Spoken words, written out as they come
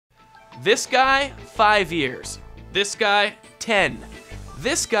This guy, 5 years. This guy, 10.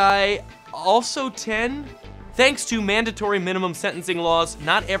 This guy, also 10? Thanks to mandatory minimum sentencing laws,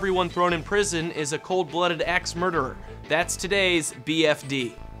 not everyone thrown in prison is a cold-blooded axe-murderer. That's today's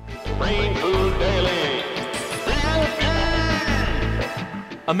BFD. Brain Food Daily.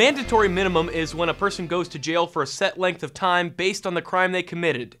 A mandatory minimum is when a person goes to jail for a set length of time based on the crime they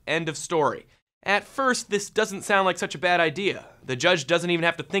committed. End of story. At first, this doesn't sound like such a bad idea. The judge doesn't even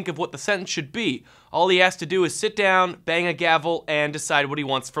have to think of what the sentence should be. All he has to do is sit down, bang a gavel, and decide what he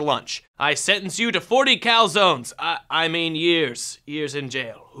wants for lunch. I sentence you to 40 calzones. I mean years. Years in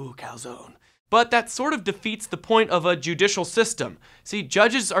jail. Ooh, calzone. But that sort of defeats the point of a judicial system. See,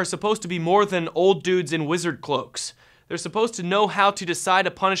 judges are supposed to be more than old dudes in wizard cloaks. They're supposed to know how to decide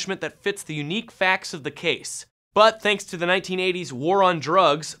a punishment that fits the unique facts of the case. But thanks to the 1980s war on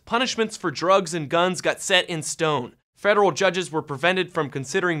drugs, punishments for drugs and guns got set in stone. Federal judges were prevented from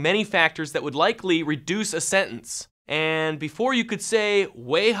considering many factors that would likely reduce a sentence. And before you could say,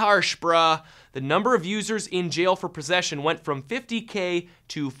 way harsh, bruh, the number of users in jail for possession went from 50K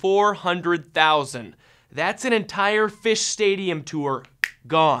to 400,000. That's an entire Fish Stadium tour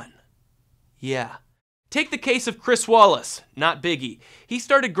gone. Yeah. Take the case of Chris Wallace, not Biggie. He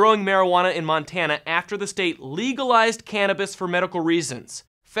started growing marijuana in Montana after the state legalized cannabis for medical reasons.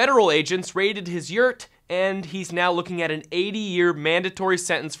 Federal agents raided his yurt, and he's now looking at an 80-year mandatory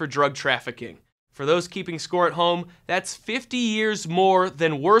sentence for drug trafficking. For those keeping score at home, that's 50 years more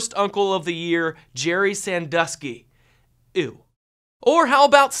than worst uncle of the year, Jerry Sandusky. Ew. Or how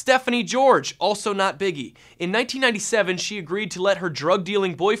about Stephanie George, also not Biggie? In 1997, she agreed to let her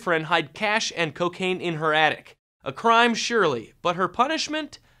drug-dealing boyfriend hide cash and cocaine in her attic. A crime, surely, but her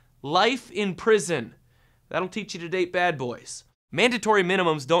punishment? Life in prison. That'll teach you to date bad boys. Mandatory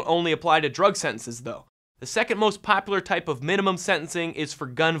minimums don't only apply to drug sentences, though. The second most popular type of minimum sentencing is for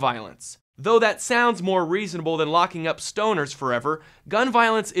gun violence. Though that sounds more reasonable than locking up stoners forever, gun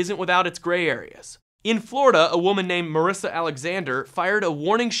violence isn't without its gray areas. In Florida, a woman named Marissa Alexander fired a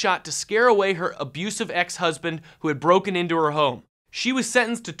warning shot to scare away her abusive ex-husband who had broken into her home. She was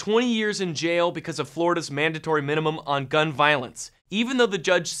sentenced to 20 years in jail because of Florida's mandatory minimum on gun violence, even though the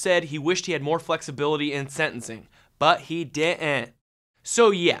judge said he wished he had more flexibility in sentencing. But he didn't. So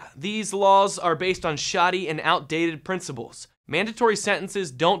yeah, these laws are based on shoddy and outdated principles. Mandatory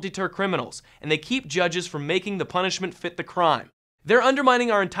sentences don't deter criminals, and they keep judges from making the punishment fit the crime. They're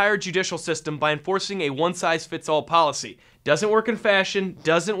undermining our entire judicial system by enforcing a one-size-fits-all policy. Doesn't work in fashion,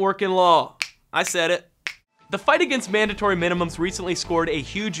 doesn't work in law. I said it. The fight against mandatory minimums recently scored a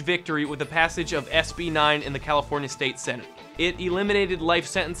huge victory with the passage of SB 9 in the California State Senate. It eliminated life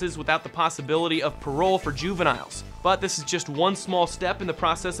sentences without the possibility of parole for juveniles. But this is just one small step in the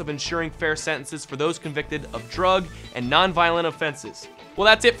process of ensuring fair sentences for those convicted of drug and nonviolent offenses. Well,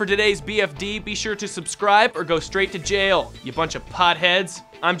 that's it for today's BFD. Be sure to subscribe or go straight to jail, you bunch of potheads.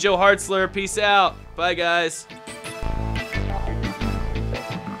 I'm Joe Hartzler. Peace out. Bye, guys.